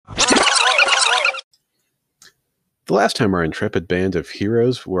The last time our intrepid band of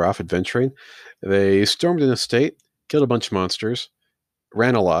heroes were off adventuring, they stormed an estate, killed a bunch of monsters,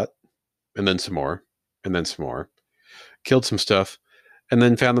 ran a lot, and then some more, and then some more, killed some stuff, and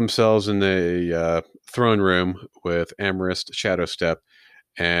then found themselves in a throne room with Amherst Shadowstep,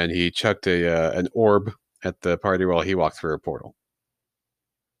 and he chucked an orb at the party while he walked through a portal.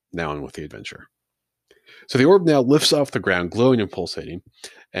 Now on with the adventure. So the orb now lifts off the ground, glowing and pulsating,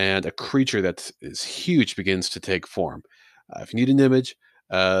 and a creature that is huge begins to take form. If you need an image,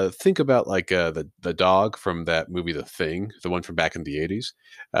 think about like the dog from that movie, The Thing, the one from back in the '80s,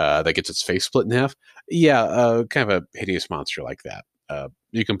 that gets its face split in half. Yeah, kind of a hideous monster like that.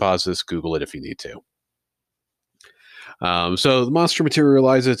 You can pause this, Google it if you need to. So the monster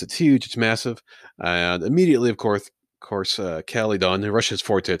materializes. It's huge. It's massive, and immediately, of course, Calydon rushes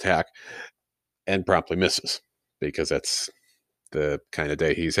forward to attack and promptly misses because that's the kind of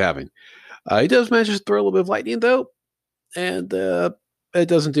day he's having. He does manage to throw a little bit of lightning though, and it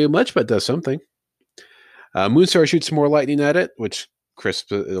doesn't do much, but does something. Moonstar shoots some more lightning at it, which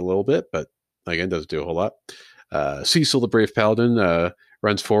crisps it a little bit, but again doesn't do a whole lot. Cecil, the brave paladin,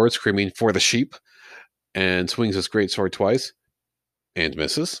 runs forward, screaming "for the sheep," and swings his great sword twice and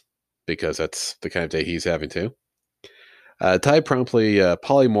misses because that's the kind of day he's having too. Ty promptly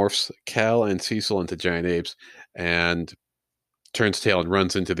polymorphs Cal and Cecil into giant apes and turns tail and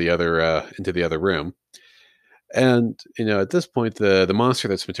runs into the other room. And at this point, the monster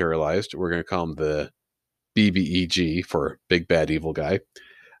that's materialized, we're going to call him the BBEG for Big Bad Evil Guy,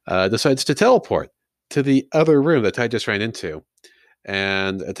 decides to teleport to the other room that Ty just ran into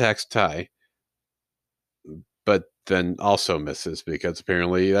and attacks Ty, but then also misses because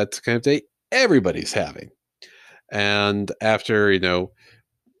apparently that's the kind of day everybody's having. And after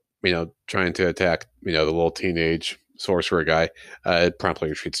trying to attack the little teenage sorcerer guy, it promptly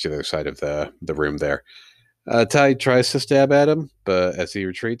retreats to the other side of the room there. Ty tries to stab at him, but as he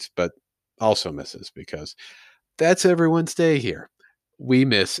retreats, but also misses because that's everyone's day here. We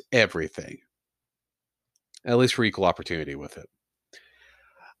miss everything. At least for equal opportunity with it.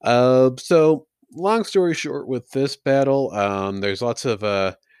 So long story short, with this battle, there's lots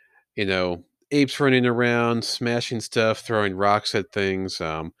of apes running around, smashing stuff, throwing rocks at things.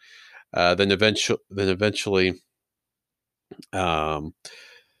 Um, then eventually,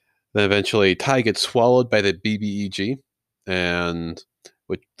 Ty gets swallowed by the BBEG, and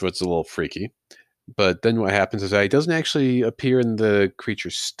which was a little freaky. But then what happens is that he doesn't actually appear in the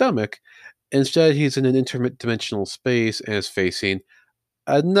creature's stomach. Instead, he's in an interdimensional space and is facing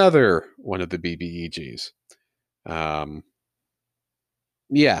another one of the BBEGs.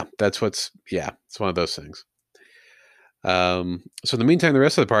 It's one of those things. So in the meantime, the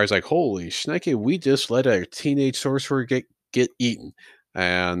rest of the party is like, "Holy shnikey, we just let a teenage sorcerer get eaten,"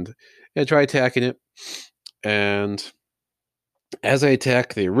 and try attacking it. And as I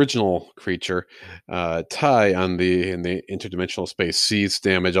attack the original creature, Ty in the interdimensional space sees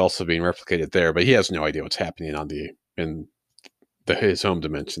damage also being replicated there, but he has no idea what's happening in his home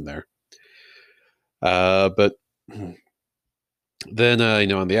dimension there. But then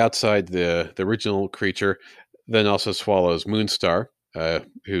on the outside, the original creature then also swallows Moonstar,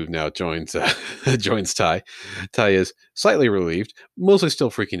 who now joins Ty. Ty is slightly relieved, mostly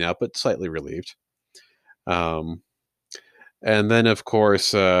still freaking out, but slightly relieved. And then, of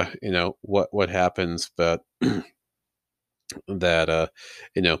course, what happens, but that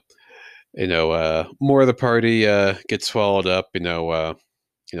more of the party gets swallowed up.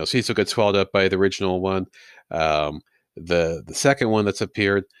 Cecil gets swallowed up by the original one. The second one that's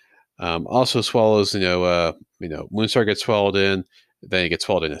appeared also swallows. Moonstar gets swallowed in. Then he gets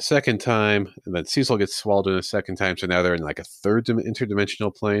swallowed in a second time, and then Cecil gets swallowed in a second time. So now they're in like a third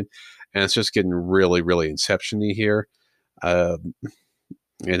interdimensional plane, and it's just getting really, really Inception-y here. But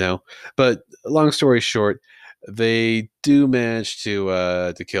long story short, they do manage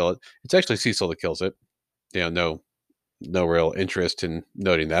to kill it. It's actually Cecil that kills it. No real interest in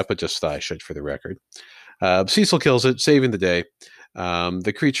noting that, but just thought I should for the record. Cecil kills it, saving the day.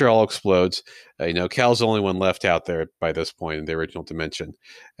 The creature all explodes. Cal's the only one left out there by this point in the original dimension,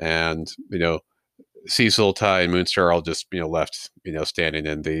 and Cecil, Ty, and Moonstar are all just left standing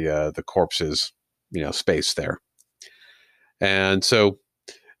in the corpses space there. And so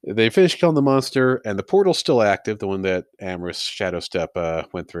they finish killing the monster, and the portal's still active, the one that Amherst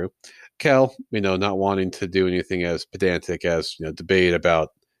Shadowstep went through. Cal, not wanting to do anything as pedantic as debate about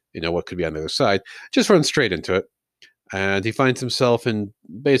what could be on the other side, just runs straight into it. And he finds himself in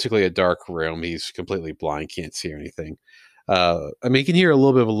basically a dark room. He's completely blind, can't see anything. He can hear a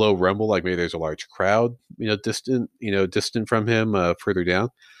little bit of a low rumble, like maybe there's a large crowd, distant from him, further down.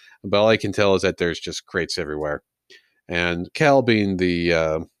 But all I can tell is that there's just crates everywhere. And Cal, being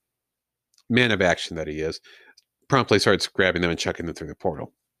the man of action that he is, promptly starts grabbing them and chucking them through the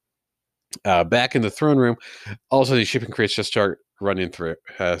portal. Back in the throne room, all of a sudden, the shipping crates just start running through.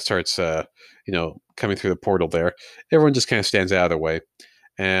 Starts, coming through the portal there. Everyone just kind of stands out of the way,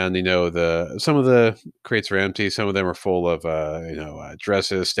 and some of the crates are empty. Some of them are full of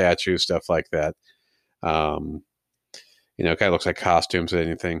dresses, statues, stuff like that. Um, kind of looks like costumes or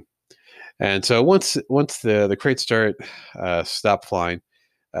anything. And so once the crates stop flying,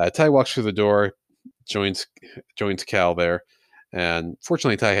 Ty walks through the door, joins Cal there, and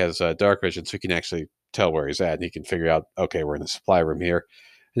fortunately Ty has dark vision, so he can actually tell where he's at, and he can figure out, okay, we're in the supply room here,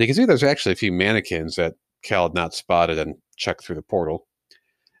 and you can see there's actually a few mannequins that Cal had not spotted and checked through the portal.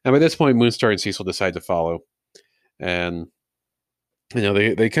 And by this point, Moonstar and Cecil decide to follow, and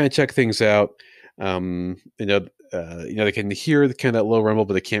they kind of check things out. They can hear the kind of that low rumble,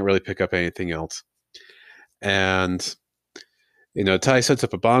 but they can't really pick up anything else. And Ty sets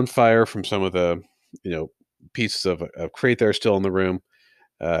up a bonfire from some of the pieces of crate that are still in the room.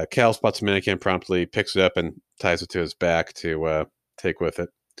 Cal spots a mannequin, promptly picks it up and ties it to his back to take with it.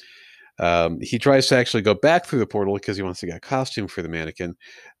 He tries to actually go back through the portal because he wants to get a costume for the mannequin,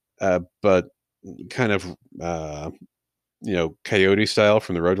 but kind of Coyote style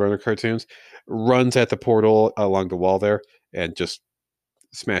from the Roadrunner cartoons, runs at the portal along the wall there and just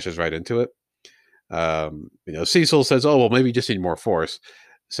smashes right into it. Cecil says, "Oh well, maybe you just need more force,"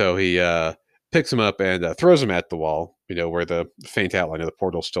 so he picks him up and throws him at the wall, where the faint outline of the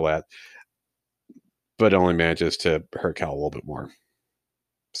portal's still at, but only manages to hurt Cal a little bit more.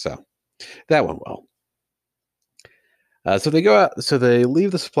 So that went well. So they go out. So they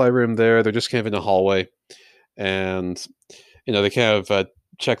leave the supply room there. They're just kind of in the hallway, and they kind of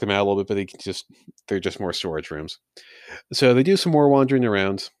check them out a little bit, but they're just more storage rooms. So they do some more wandering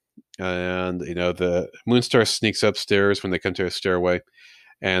around, and the Moonstar sneaks upstairs when they come to a stairway,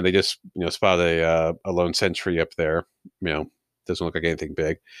 and they just spot a lone sentry up there. Doesn't look like anything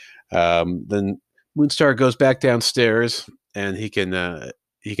big. Then Moonstar goes back downstairs, and he can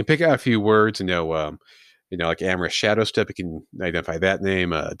pick out a few words. Like Amorous Shadow Step. He can identify that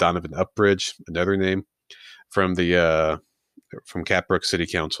name. Donovan Upbridge, another name from Catbrook City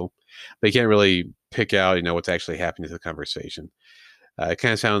Council. But he can't really pick out what's actually happening to the conversation. It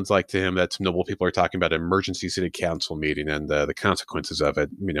kind of sounds like to him that some noble people are talking about an emergency city council meeting and the consequences of it,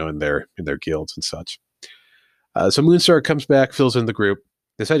 in their guilds and such. So Moonstar comes back, fills in the group,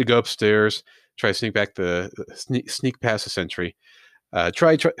 decide to go upstairs, try to sneak past the sentry.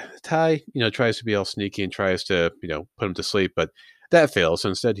 Ty, tries to be all sneaky and tries to, put him to sleep, but that fails. So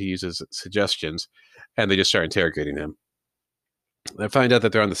instead, he uses suggestions, and they just start interrogating him. They find out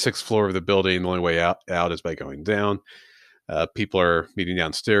that they're on the 6th floor of the building. The only way out is by going down. People are meeting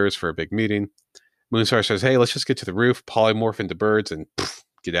downstairs for a big meeting. Moonstar says, "Hey, let's just get to the roof, polymorph into birds, and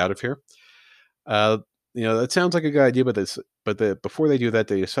get out of here." That sounds like a good idea, but before they do that,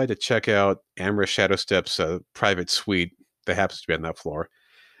 they decide to check out Amorous Shadowstep's private suite that happens to be on that floor,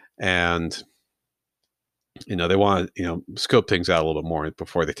 and they want to scope things out a little bit more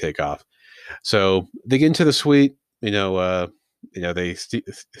before they take off. So they get into the suite. They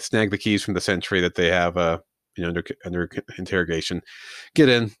snag the keys from the sentry that they have under interrogation. Get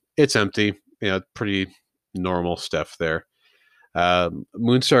in. It's empty. Pretty normal stuff there.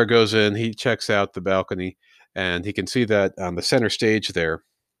 Moonstar goes in. He checks out the balcony, and he can see that on the center stage there,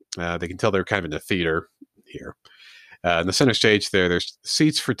 they can tell they're kind of in a theater here. In the center stage there's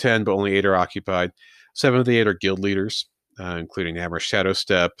seats for 10, but only 8 are occupied. 7 of the 8 are guild leaders, including Amorous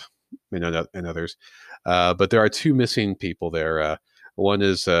Shadowstep, and others. But there are 2 missing people there. One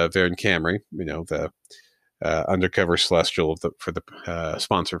is Varen Camry, the undercover celestial for the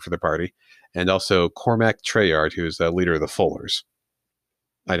sponsor for the party, and also Cormac Treyard, who's the leader of the Fullers.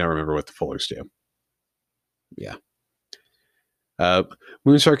 I don't remember what the Fullers do. Yeah.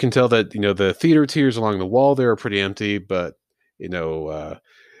 Moonstar can tell that the theater tiers along the wall there are pretty empty, but down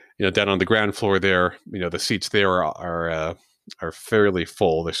on the ground floor there, the seats there are fairly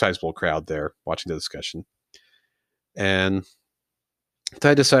full. There's a sizable crowd there watching the discussion, and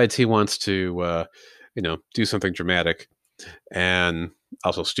Ty decides he wants to do something dramatic and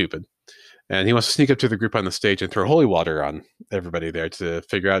also stupid. And he wants to sneak up to the group on the stage and throw holy water on everybody there to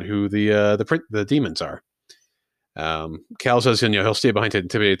figure out who the demons are. Cal says he'll stay behind to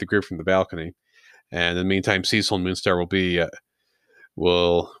intimidate the group from the balcony, and in the meantime, Cecil and Moonstar will be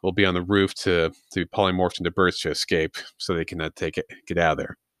on the roof to be polymorphed into birds to escape, so they can get out of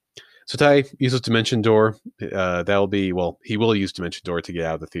there. So Ty uses Dimension Door. He will use Dimension Door to get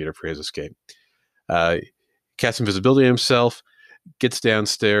out of the theater for his escape. Casts invisibility on himself, gets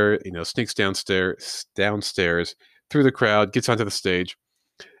downstairs, sneaks downstairs through the crowd, gets onto the stage,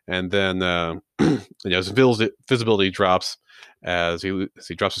 and then his visibility drops as he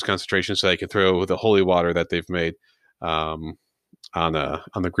drops his concentration, so he can throw the holy water that they've made um, on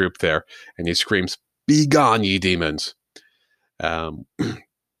the group there, and he screams, "Be gone, ye demons!" Um,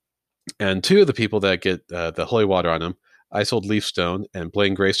 and two of the people that get the holy water on him, Isolde Leafstone and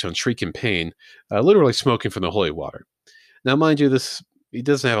Blaine Greystone, shriek in pain, literally smoking from the holy water. Now, mind you, this he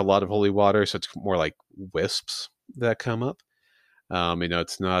doesn't have a lot of holy water, so it's more like wisps that come up.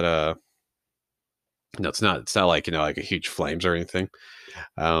 It's not a it's not like like a huge flames or anything.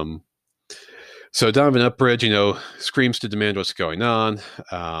 Um, so Donovan Upbridge, screams to demand what's going on.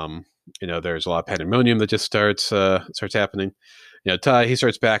 There's a lot of pandemonium that just starts happening. Ty, he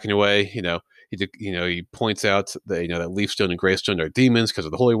starts backing away. He points out that that Leafstone and Greystone are demons because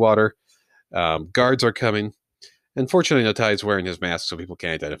of the holy water. Guards are coming. Unfortunately, Ty is wearing his mask, so people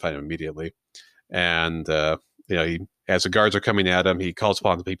can't identify him immediately. And as the guards are coming at him, he calls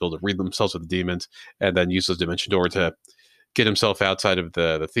upon the people to rid themselves of the demons, and then uses Dimension Door to get himself outside of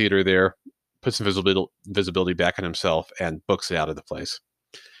the theater there, put some visibility back on himself, and books it out of the place.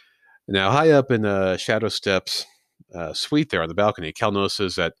 Now, high up in Shadow Step's suite there on the balcony, Cal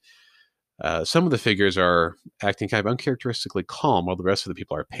notices that some of the figures are acting kind of uncharacteristically calm, while the rest of the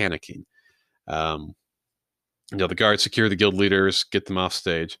people are panicking. The guards secure the guild leaders, get them off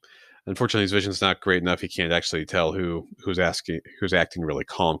stage. Unfortunately, his vision's not great enough. He can't actually tell who's acting really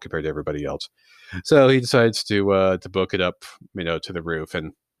calm compared to everybody else. So he decides to book it up, to the roof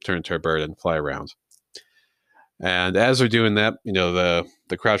and turn into a bird and fly around. And as they're doing that,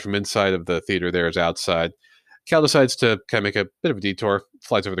 the crowd from inside of the theater there is outside. Cal decides to kind of make a bit of a detour,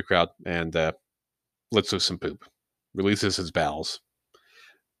 flies over the crowd, and lets loose some poop, releases his bowels.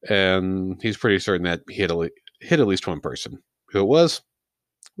 And he's pretty certain that he hit at least one person. Who it was,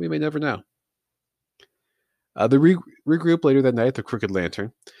 we may never know. They regroup later that night at the Crooked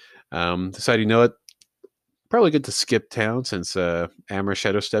Lantern. Decide, probably good to skip town since Amherst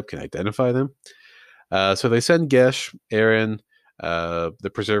Shadowstep can identify them. So they send Gesh, Aaron,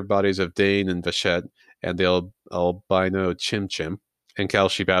 the preserved bodies of Dane and Vachette, and the albino Chim Chim and Cal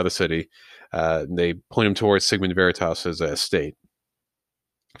Sheep out of the city. They point him towards Sigmund Veritas' estate,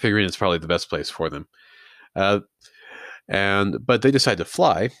 figuring it's probably the best place for them. But they decide to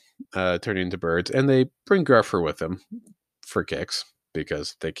fly, turning into birds, and they bring Gruffer with them for kicks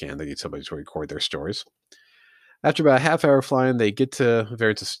because they need somebody to record their stories. After about a half hour flying, they get to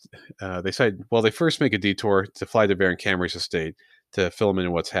Veritas. They first make a detour to fly to Baron Camry's estate to fill them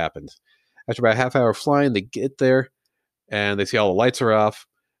in what's happened. After about a half hour flying, they get there and they see all the lights are off,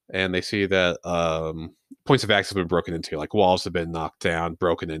 and they see that points of access have been broken into, like walls have been knocked down,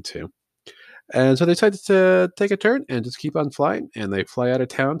 broken into. And so they decided to take a turn and just keep on flying, and they fly out of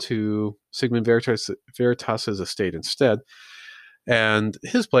town to Sigmund Veritas' estate instead. And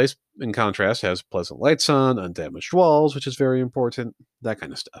his place, in contrast, has pleasant lights on, undamaged walls, which is very important, that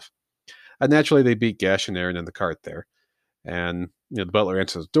kind of stuff. Naturally, they beat Gesh and Aaron in the cart there. And the butler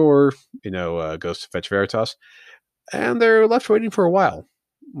answers the door, goes to fetch Veritas. And they're left waiting for a while,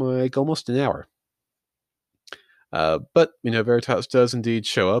 like almost an hour. But Veritas does indeed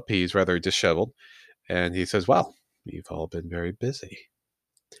show up. He's rather disheveled. And he says, "Well, you've all been very busy."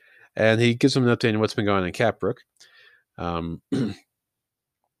 And he gives them an update on what's been going on in Capbrook. And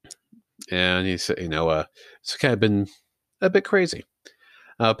he said, it's kind of been a bit crazy.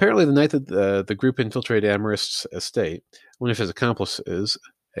 Apparently, the night that the group infiltrated Amherst's estate, one of his accomplices,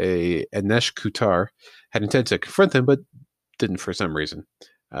 a Anesh Kutar, had intended to confront them, but didn't for some reason.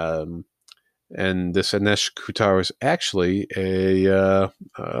 And this Anesh Kutar was actually a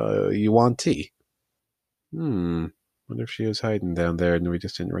Yuan Ti. Wonder if she was hiding down there and we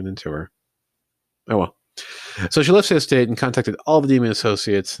just didn't run into her. Oh well. So she left the estate and contacted all the demon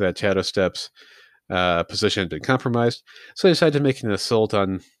associates that Shadowstep's position had been compromised. So they decided to make an assault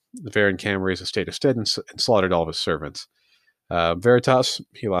on Baron Camry's estate instead and slaughtered all of his servants. Veritas,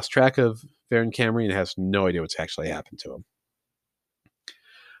 he lost track of Baron Camry and has no idea what's actually happened to him.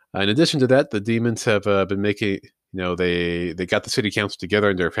 In addition to that, the demons have been making, they got the city council together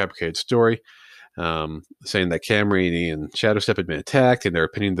under a fabricated story, saying that Camry and Shadowstep had been attacked, and they're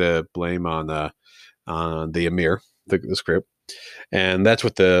pinning the blame on the Emir, this group. And that's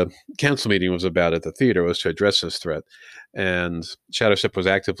what the council meeting was about at the theater, was to address this threat. And Shadowstep was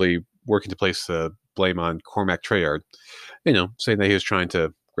actively working to place the blame on Cormac Treyarch, saying that he was trying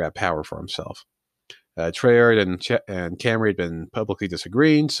to grab power for himself. Treyarch and Camry had been publicly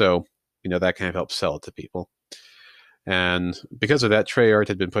disagreeing, so that kind of helped sell it to people. And because of that, Treyarch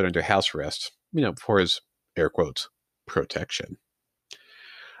had been put under house arrest, for his, air quotes, protection.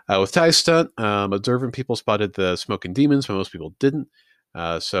 With Ty's stunt, observant people spotted the smoking demons, but most people didn't.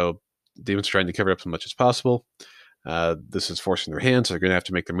 So demons are trying to cover it up as much as possible. This is forcing their hands. So they're going to have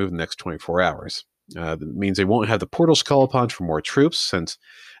to make their move in the next 24 hours. That means they won't have the portals call upon for more troops, since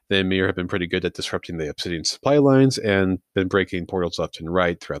the Emir have been pretty good at disrupting the Obsidian supply lines and been breaking portals left and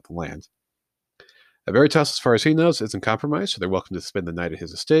right throughout the land. Veritas, as far as he knows, isn't compromised, so they're welcome to spend the night at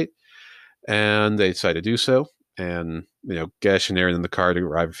his estate, and they decide to do so. And Gesh and Aaron in the car to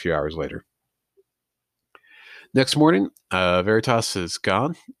arrive a few hours later. Next morning, Veritas is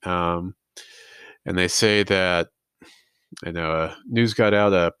gone, and they say that news got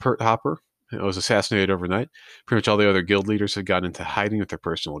out. Pert Hopper was assassinated overnight. Pretty much all the other guild leaders had gone into hiding with their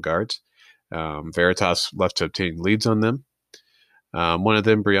personal guards. Veritas left to obtain leads on them. One of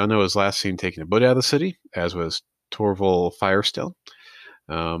them, Brianna, was last seen taking a boat out of the city, as was Torval Firestone.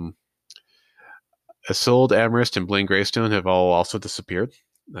 Isolde Amherst and Blaine Greystone have all also disappeared.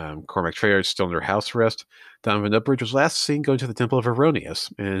 Cormac Treyarch is still under house arrest. Donovan Upbridge was last seen going to the Temple of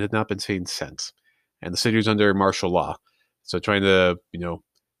Erroneous and had not been seen since. And the city is under martial law. So trying to,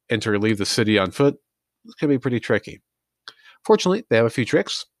 enter or leave the city on foot can be pretty tricky. Fortunately, they have a few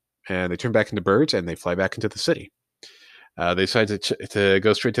tricks, and they turn back into birds, and they fly back into the city. They decide to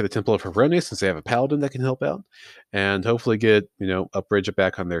go straight to the Temple of Erroneous, since they have a paladin that can help out, and hopefully get, Upbridge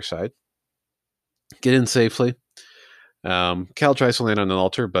back on their side. Get in safely. Cal tries to land on an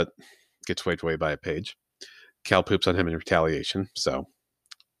altar, but gets waved away by a page. Cal poops on him in retaliation, so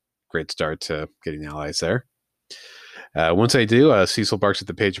great start to getting allies there. Once they do, Cecil barks at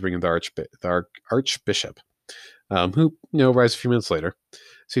the page to bring in the Archbishop, who, arrives a few minutes later.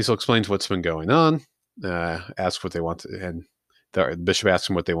 Cecil explains what's been going on, asks what they want, and the bishop asks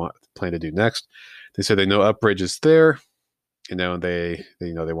them what they plan to do next. They say they know Upbridge is there, and they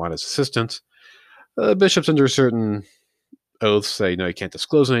want his assistance. The bishop's under certain oaths say, he can't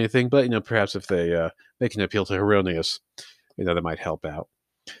disclose anything, but, perhaps if they make an appeal to Heronius, that might help out.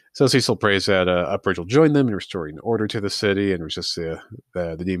 So Cecil prays that Upbridge will join them in restoring order to the city and resist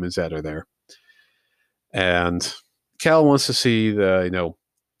the demons that are there. And Cal wants to see the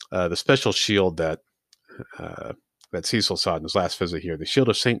special shield that Cecil saw in his last visit here, the Shield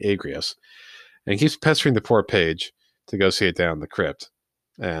of St. Agrius, and he keeps pestering the poor page to go see it down in the crypt,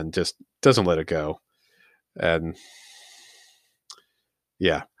 and just doesn't let it go. And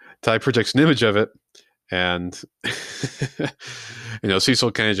yeah, Ty projects an image of it, and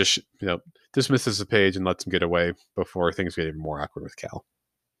Cecil kind of just dismisses the page and lets him get away before things get even more awkward with Cal.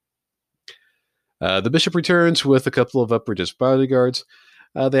 The bishop returns with a couple of Upbridge's bodyguards.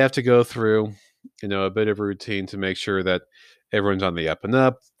 They have to go through a bit of a routine to make sure that everyone's on the up and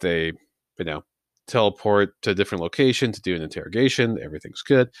up. They teleport to a different location to do an interrogation. Everything's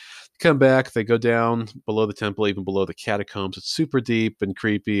good. Come back, they go down below the temple, even below the catacombs. It's super deep and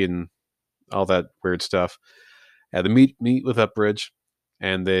creepy and all that weird stuff. They meet with Upbridge,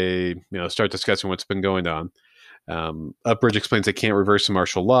 and they start discussing what's been going on. Upbridge explains they can't reverse the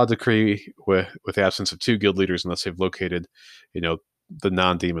martial law decree with the absence of two guild leaders unless they've located the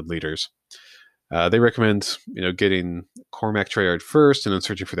non-demon leaders. They recommend getting Cormac Treyarch first, and then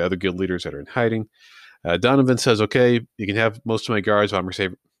searching for the other guild leaders that are in hiding. Donovan says, okay, you can have most of my guards, but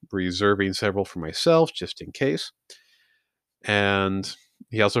I'm reserving several for myself just in case. And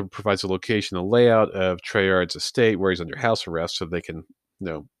he also provides a location, a layout of Treyarch's estate where he's under house arrest, so they can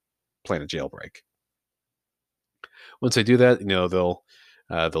plan a jailbreak. Once they do that,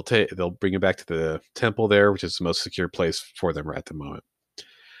 they'll bring him back to the temple there, which is the most secure place for them right at the moment.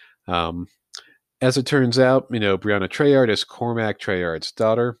 As it turns out, Brianna Treyarch is Cormac Treyarch's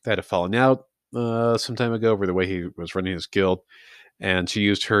daughter. They had a falling out some time ago over the way he was running his guild, and she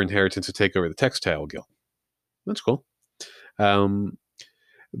used her inheritance to take over the Textile Guild. That's cool.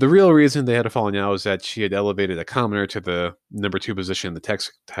 The real reason they had a falling out was that she had elevated a commoner to the number 2 position in the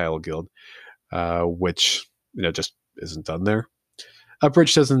Textile Guild, which just isn't done there.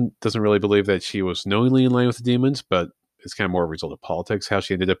 Upbridge doesn't really believe that she was knowingly in line with the demons, but it's kind of more a result of politics, how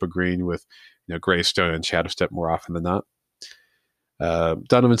she ended up agreeing with Greystone and Shadowstep more often than not.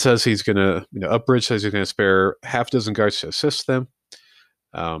 Donovan says he's going to, Upbridge says he's going to spare half a dozen guards to assist them.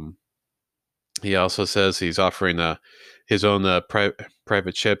 He also says he's offering his own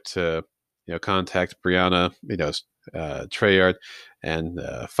private ship to, contact Brianna, Treyarch, and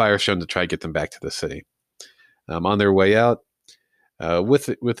Firestone to try to get them back to the city. On their way out,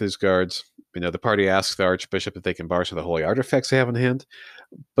 with his guards, the party asks the Archbishop if they can borrow some of the holy artifacts they have in hand,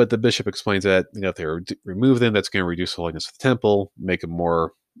 but the bishop explains that if they remove them, that's going to reduce the holiness of the temple, make them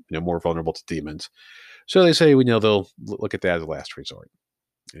more vulnerable to demons. So they say they'll look at that as a last resort,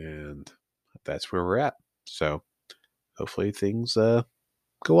 and that's where we're at. So hopefully things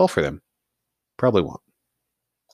go well for them. Probably won't.